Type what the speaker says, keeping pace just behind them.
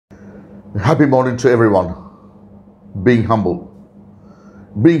Happy morning to everyone. Being humble.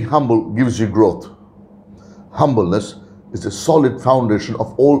 Being humble gives you growth. Humbleness is the solid foundation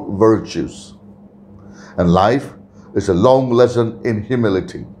of all virtues. And life is a long lesson in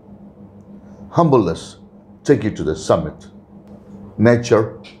humility. Humbleness takes you to the summit.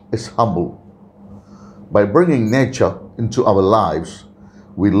 Nature is humble. By bringing nature into our lives,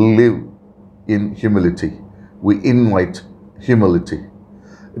 we live in humility. We invite humility.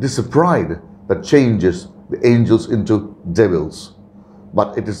 It is a pride that changes the angels into devils.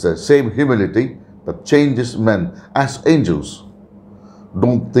 But it is the same humility that changes men as angels.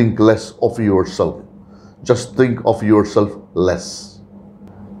 Don't think less of yourself. Just think of yourself less.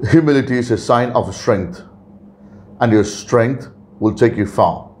 Humility is a sign of strength, and your strength will take you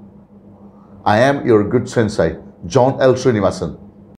far. I am your good sensei, John L. Srinivasan.